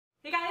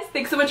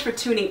Thanks so much for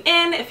tuning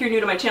in. If you're new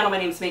to my channel, my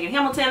name is Meghan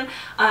Hamilton.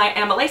 I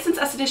am a licensed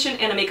esthetician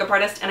and a makeup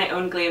artist, and I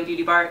own GLAM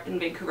Beauty Bar in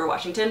Vancouver,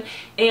 Washington.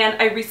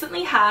 And I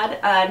recently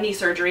had knee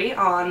surgery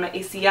on my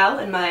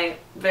ACL and my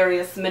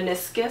various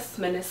menisci,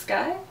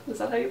 is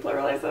that how you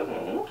pluralize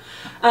them?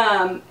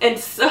 And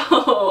so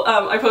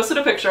I posted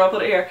a picture, I'll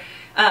put it here,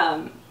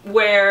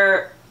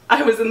 where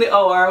I was in the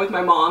OR with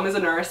my mom as a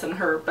nurse and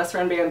her best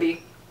friend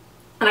Bambi.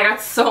 And I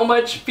got so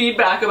much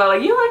feedback about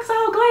like, you look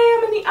so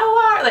glam in the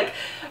OR. Like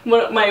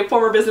my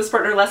former business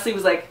partner Leslie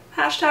was like,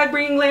 hashtag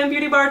bringing GLAM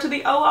Beauty Bar to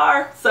the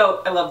OR.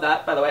 So I love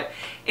that, by the way.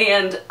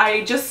 And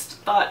I just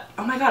thought,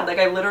 oh my god, like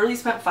I literally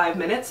spent 5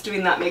 minutes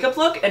doing that makeup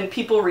look and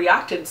people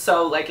reacted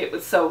so like it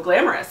was so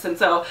glamorous. And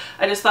so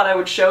I just thought I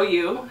would show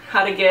you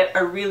how to get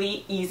a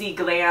really easy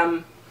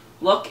glam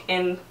look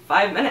in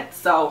 5 minutes.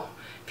 So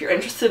if you're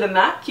interested in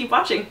that, keep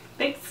watching.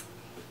 Thanks.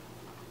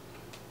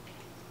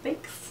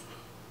 Thanks.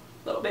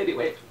 Little baby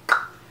wave.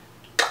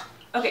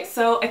 Okay,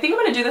 so I think I'm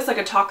going to do this like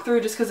a talk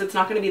through just because it's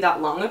not going to be that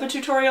long of a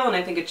tutorial, and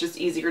I think it's just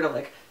easier to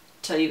like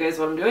tell you guys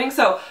what I'm doing.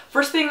 So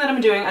first thing that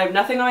I'm doing, I have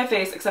nothing on my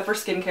face except for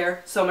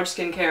skincare. So much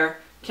skincare,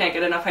 can't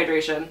get enough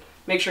hydration.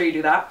 Make sure you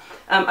do that.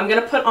 I'm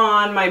going to put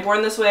on my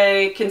Born This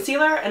Way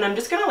concealer, and I'm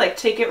just going to like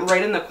take it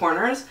right in the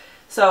corners.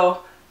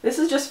 So this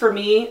is just for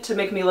me to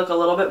make me look a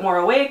little bit more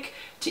awake,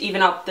 to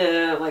even out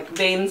the like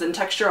veins and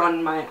texture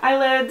on my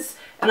eyelids.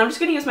 And I'm just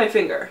going to use my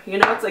finger. You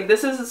know, it's like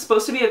this is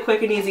supposed to be a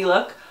quick and easy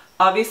look.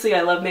 Obviously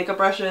I love makeup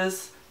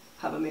brushes,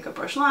 have a makeup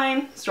brush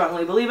line,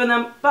 strongly believe in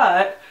them,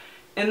 but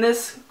in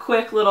this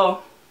quick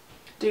little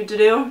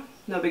do-do-do,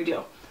 no big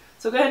deal.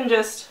 So go ahead and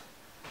just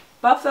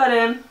buff that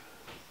in.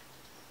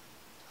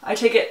 I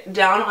take it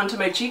down onto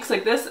my cheeks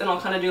like this, and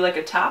I'll kind of do like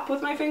a tap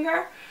with my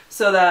finger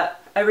so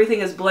that everything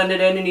is blended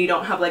in and you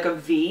don't have like a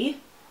V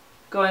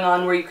going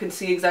on where you can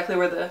see exactly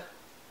where the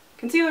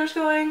concealer's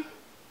going.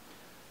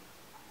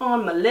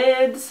 On my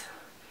lids.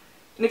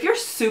 And if you have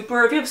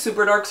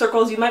super dark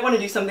circles, you might want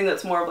to do something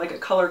that's more of like a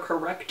color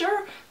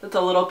corrector that's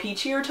a little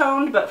peachier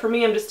toned, but for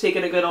me I'm just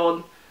taking a good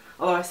old,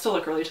 although I still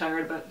look really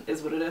tired, but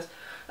is what it is.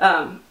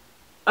 I'm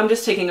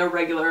just taking a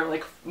regular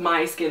like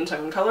my skin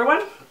tone color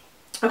one.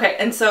 Okay,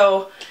 and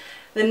so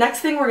the next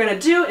thing we're going to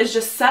do is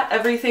just set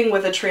everything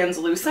with a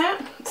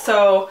translucent.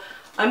 So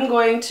I'm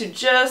going to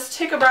just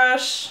take a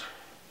brush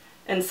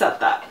and set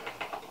that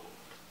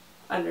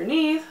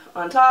underneath,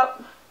 on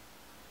top.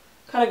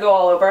 Kind of go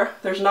all over.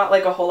 There's not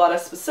like a whole lot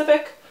of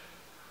specific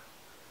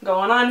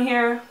going on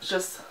here.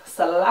 Just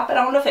slap it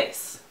on the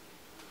face.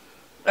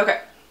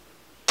 Okay.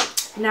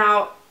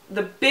 Now,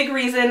 the big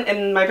reason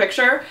in my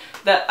picture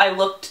that I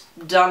looked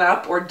done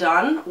up or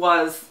done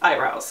was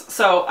eyebrows.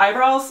 So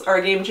eyebrows are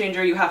a game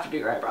changer. You have to do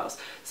your eyebrows.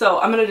 So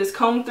I'm going to just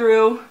comb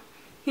through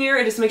here.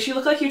 It just makes you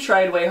look like you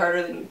tried way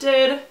harder than you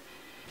did.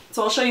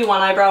 So I'll show you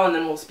one eyebrow and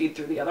then we'll speed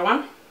through the other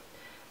one.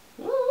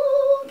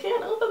 Ooh,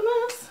 can't open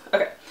this.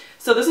 Okay.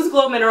 So this is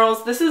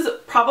GLOminerals. This is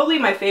probably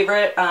my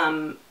favorite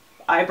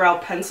eyebrow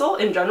pencil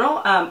in general.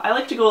 I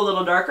like to go a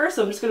little darker,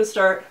 so I'm just going to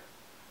start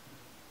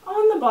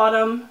on the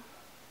bottom.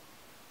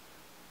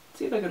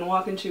 See if I can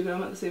walk and chew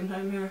gum at the same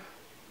time here.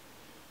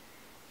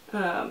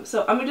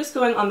 So I'm just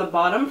going on the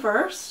bottom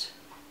first.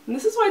 And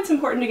this is why it's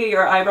important to get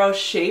your eyebrows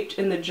shaped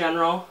in the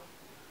general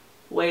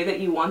way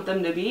that you want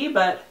them to be,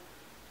 but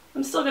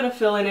I'm still going to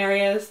fill in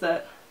areas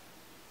that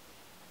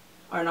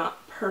are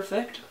not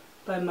perfect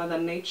by Mother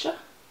Nature.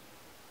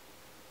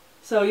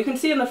 So you can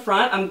see in the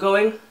front I'm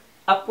going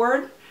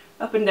upward,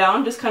 up and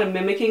down, just kind of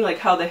mimicking like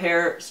how the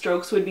hair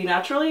strokes would be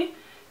naturally.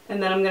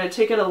 And then I'm going to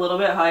take it a little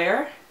bit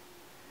higher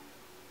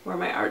where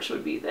my arch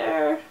would be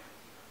there.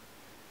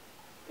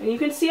 And you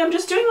can see I'm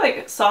just doing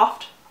like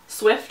soft,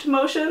 swift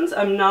motions.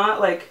 I'm not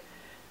like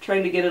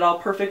trying to get it all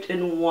perfect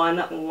in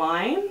one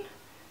line.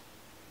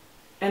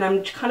 And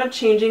I'm kind of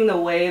changing the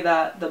way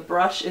that the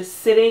brush is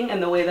sitting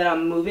and the way that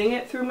I'm moving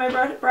it through my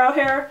brow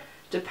hair,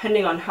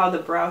 depending on how the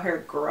brow hair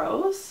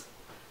grows.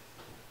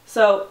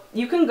 So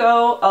you can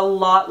go a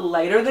lot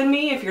lighter than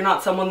me if you're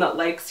not someone that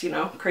likes, you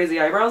know, crazy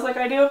eyebrows like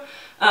I do.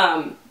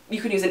 You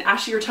can use an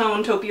ashier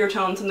tone, taupier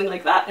tone, something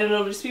like that, and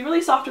it'll just be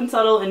really soft and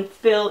subtle and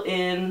fill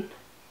in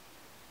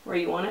where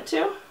you want it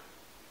to.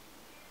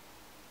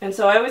 And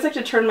so I always like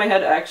to turn my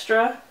head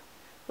extra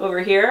over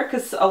here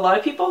because a lot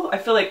of people, I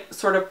feel like,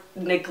 sort of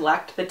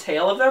neglect the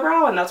tail of their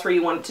brow, and that's where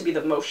you want it to be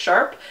the most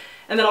sharp.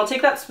 And then I'll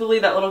take that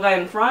spoolie, that little guy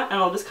in front,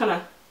 and I'll just kind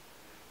of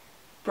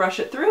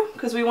brush it through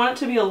because we want it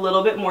to be a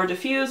little bit more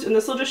diffused, and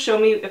this will just show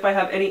me if I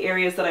have any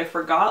areas that I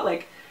forgot,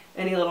 like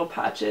any little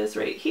patches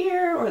right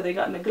here or they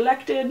got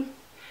neglected.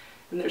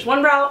 And there's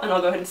one brow, and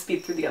I'll go ahead and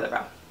speed through the other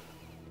brow.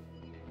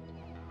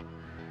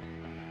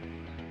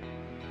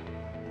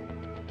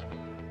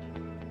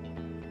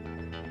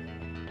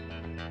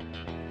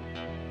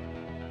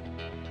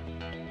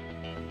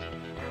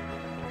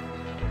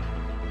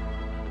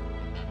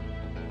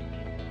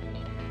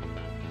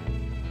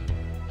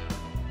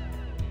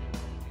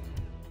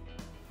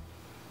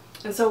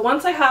 And so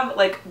once I have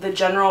like the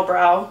general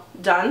brow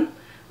done,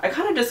 I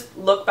kind of just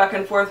look back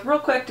and forth real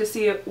quick to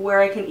see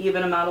where I can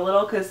even them out a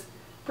little, because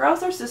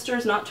brows are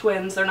sisters, not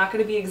twins. They're not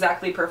going to be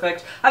exactly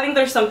perfect. I think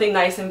there's something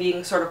nice in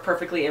being sort of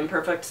perfectly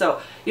imperfect,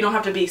 so you don't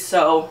have to be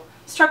so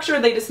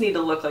structured. They just need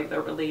to look like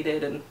they're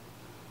related and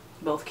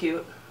both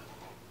cute.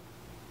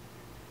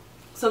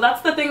 So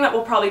that's the thing that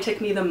will probably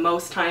take me the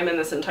most time in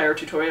this entire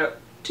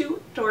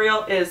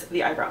tutorial is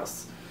the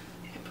eyebrows.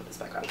 Put this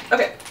back on.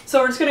 Okay, so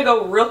we're just gonna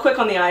go real quick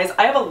on the eyes.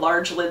 I have a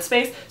large lid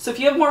space, so if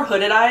you have more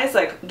hooded eyes,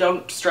 like,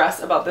 don't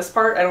stress about this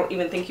part. I don't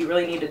even think you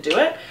really need to do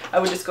it. I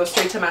would just go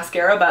straight to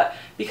mascara, but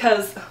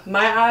because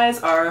my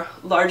eyes are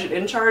large and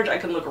in charge, I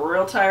can look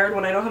real tired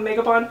when I don't have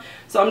makeup on.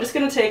 So I'm just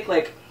gonna take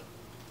like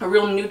a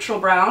real neutral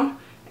brown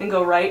and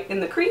go right in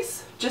the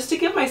crease, just to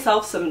give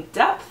myself some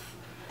depth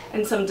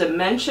and some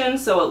dimension,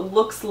 so it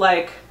looks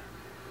like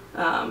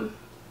I'm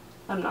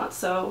not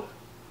so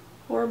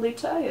horribly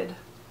tired.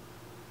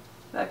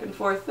 Back and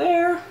forth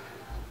there.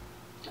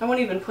 I won't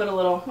even put a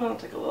little, well, I'll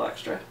take a little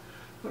extra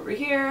over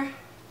here.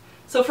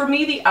 So for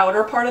me, the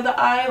outer part of the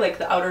eye, like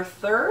the outer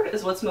third,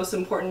 is what's most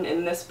important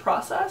in this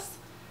process.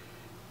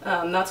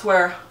 That's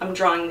where I'm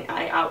drawing the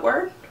eye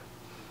outward.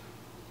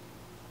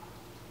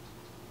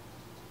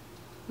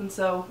 And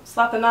so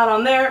slapping that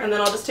on there, and then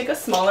I'll just take a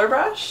smaller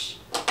brush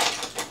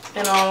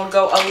and I'll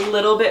go a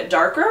little bit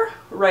darker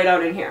right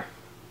out in here.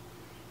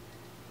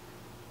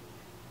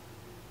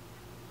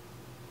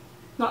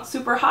 Not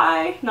super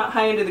high, not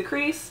high into the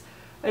crease.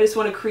 I just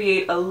want to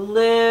create a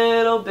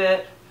little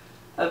bit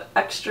of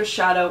extra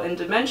shadow and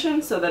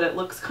dimension so that it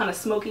looks kind of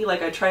smoky,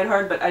 like I tried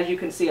hard, but as you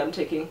can see, I'm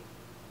taking,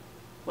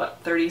 what,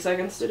 30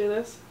 seconds to do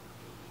this?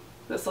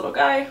 This little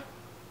guy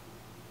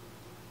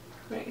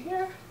right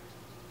here.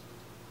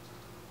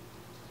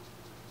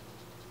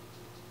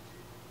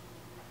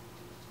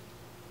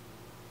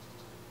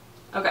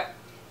 Okay,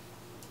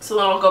 so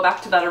then I'll go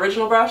back to that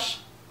original brush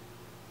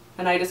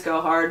and I just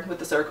go hard with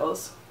the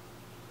circles.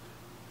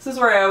 This is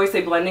where I always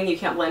say blending, you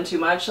can't blend too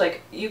much.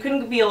 Like, you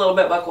can be a little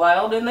bit buck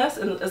wild in this,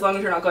 and as long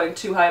as you're not going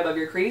too high above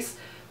your crease.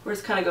 We're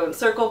just kind of going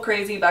circle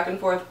crazy back and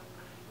forth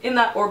in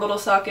that orbital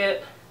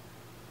socket.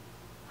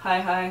 High,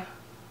 high,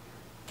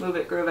 move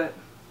it, groove it,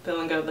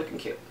 feeling good, looking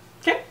cute.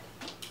 Okay.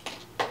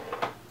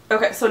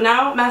 Okay, so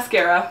now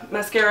mascara.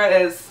 Mascara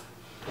is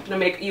gonna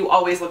make you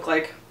always look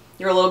like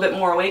you're a little bit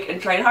more awake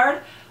and tried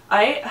hard.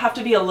 I have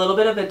to be a little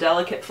bit of a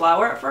delicate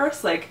flower at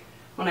first, like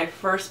when I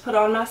first put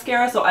on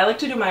mascara. So I like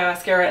to do my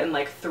mascara in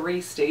like 3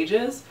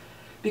 stages,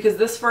 because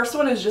this first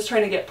one is just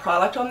trying to get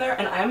product on there,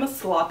 and I'm a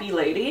sloppy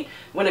lady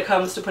when it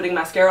comes to putting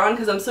mascara on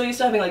because I'm so used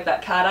to having like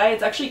that cat eye.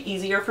 It's actually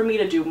easier for me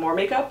to do more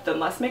makeup than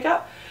less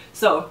makeup.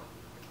 So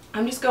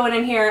I'm just going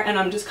in here and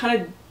I'm just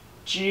kind of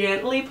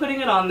gently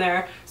putting it on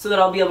there so that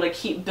I'll be able to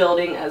keep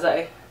building as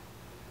I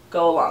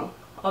go along.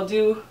 I'll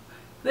do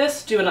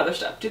this, do another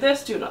step, do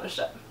this, do another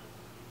step.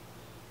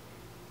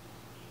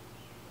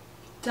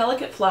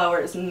 Delicate flower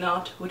is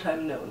not what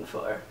I'm known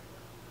for.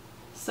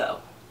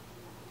 So,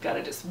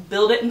 gotta just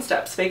build it in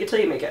steps, fake it till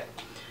you make it.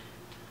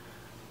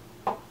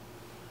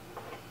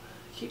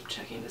 Keep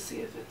checking to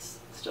see if it's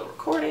still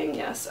recording,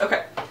 yes,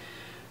 okay.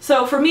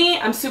 So for me,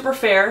 I'm super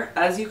fair,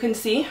 as you can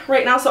see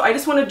right now, so I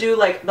just wanna do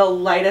like the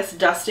lightest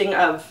dusting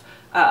of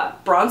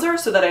bronzer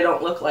so that I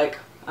don't look like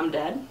I'm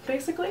dead,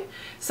 basically.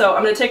 So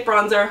I'm gonna take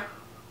bronzer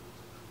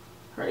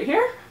right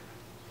here,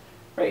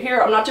 right here.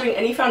 I'm not doing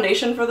any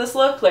foundation for this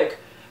look. Like,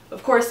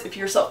 of course, if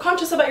you're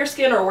self-conscious about your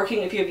skin or working,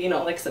 if you have, you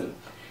know, like some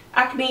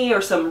acne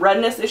or some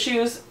redness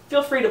issues,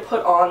 feel free to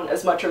put on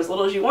as much or as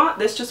little as you want.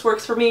 This just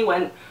works for me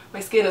when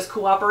my skin is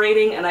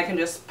cooperating and I can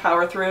just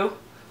power through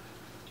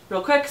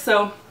real quick.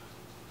 So,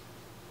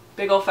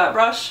 big old fat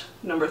brush,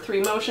 number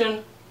 3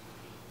 motion,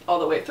 all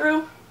the way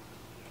through.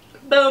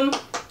 Boom.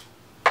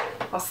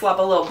 I'll slap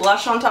a little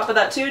blush on top of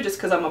that too, just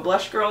because I'm a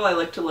blush girl. I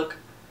like to look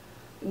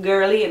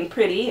girly and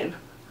pretty and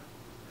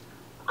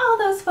all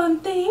those fun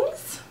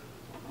things.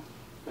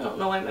 I don't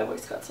know why my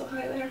voice got so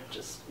high there,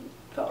 just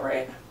felt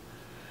right.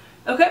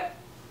 Okay,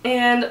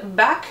 and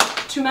back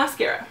to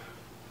mascara.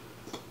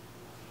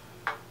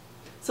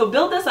 So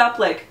build this up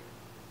like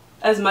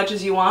as much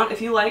as you want.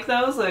 If you like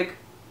those like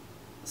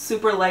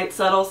super light,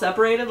 subtle,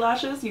 separated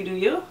lashes, you do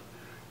you.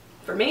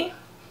 For me,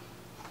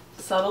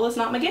 subtle is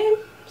not my game.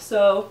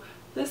 So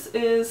this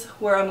is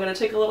where I'm going to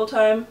take a little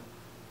time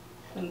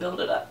and build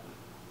it up.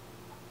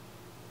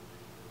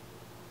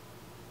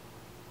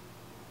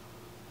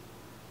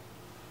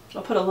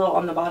 I'll put a little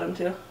on the bottom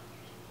too.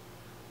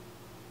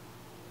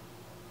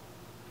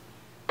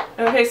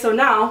 Okay, so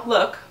now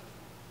look,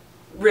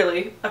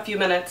 really a few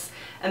minutes,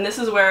 and this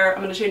is where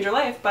I'm going to change your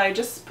life by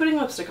just putting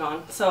lipstick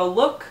on. So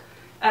look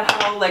at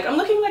how, like, I'm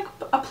looking like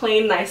a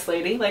plain nice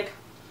lady, like,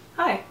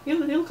 hi, you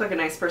look like a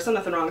nice person,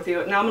 nothing wrong with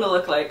you. Now I'm going to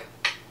look like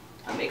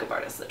a makeup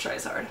artist that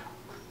tries hard,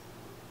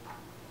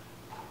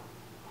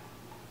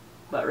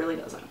 but really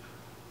doesn't.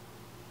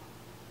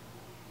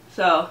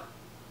 So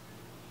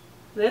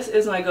this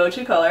is my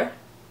go-to color.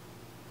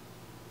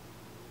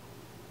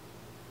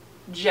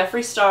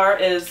 Jeffree Star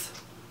is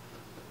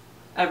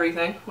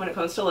everything when it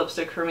comes to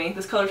lipstick for me.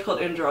 This color is called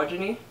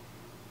Androgyny,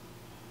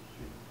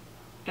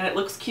 and it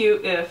looks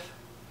cute if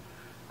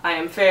I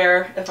am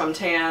fair, if I'm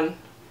tan.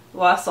 It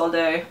lasts all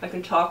day. I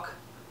can talk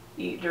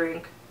eat,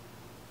 drink,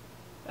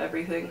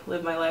 everything,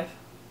 live my life.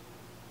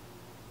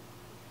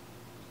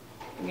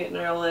 I'm getting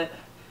real lit.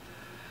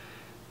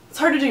 It's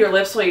hard to do your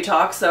lips while you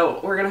talk, so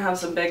we're gonna have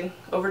some big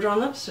overdrawn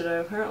lips today,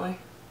 apparently.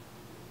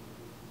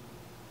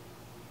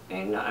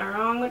 Ain't nothing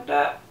wrong with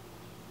that.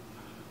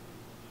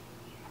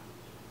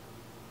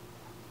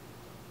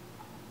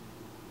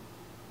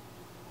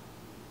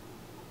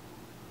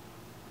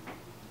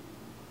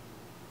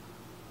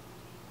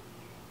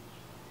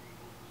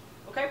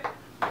 Okay.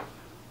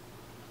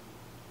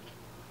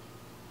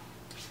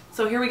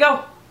 So here we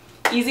go.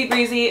 Easy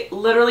breezy,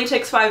 literally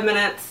takes 5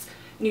 minutes.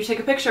 And you take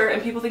a picture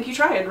and people think you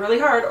tried really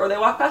hard, or they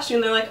walk past you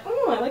and they're like,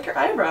 oh, I like your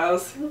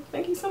eyebrows.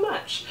 Thank you so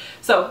much.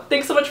 So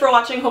thanks so much for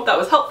watching. Hope that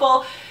was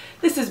helpful.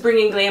 This is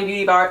bringing Glam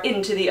Beauty Bar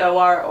into the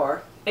OR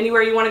or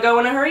anywhere you want to go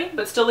in a hurry,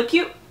 but still look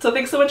cute. So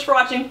thanks so much for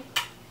watching.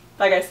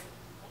 Bye guys.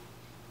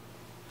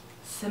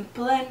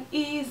 Simple and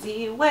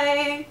easy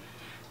way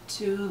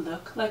to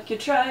look like you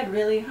tried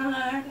really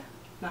hard.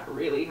 Not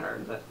really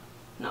hard, but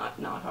not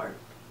hard.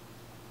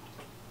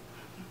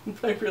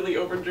 I really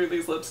overdrew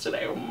these lips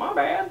today. Oh, my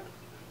bad.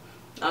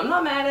 I'm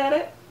not mad at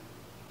it.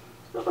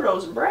 Look at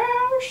those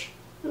brows.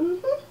 Okay.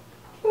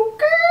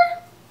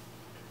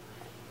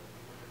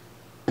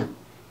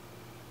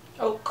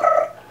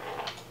 Okay.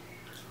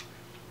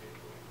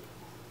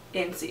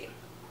 And see.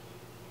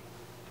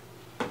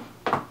 Ooh,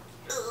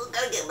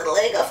 gotta get my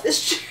leg off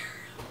this chair.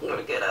 I'm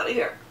gonna get out of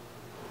here.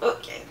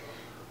 Okay.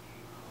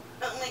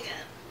 Oh my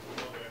god.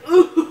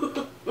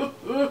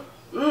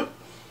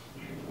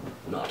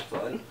 Not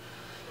fun.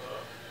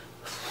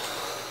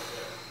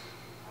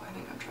 I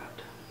think I'm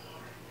trapped.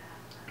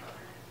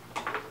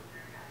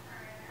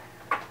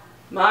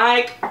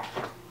 Mike!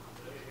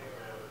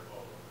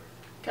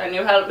 Can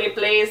you help me,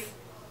 please?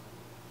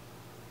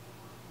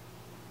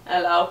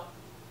 Hello?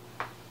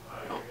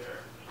 Oh.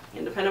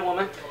 Independent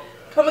woman.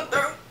 Coming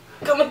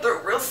through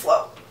real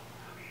slow.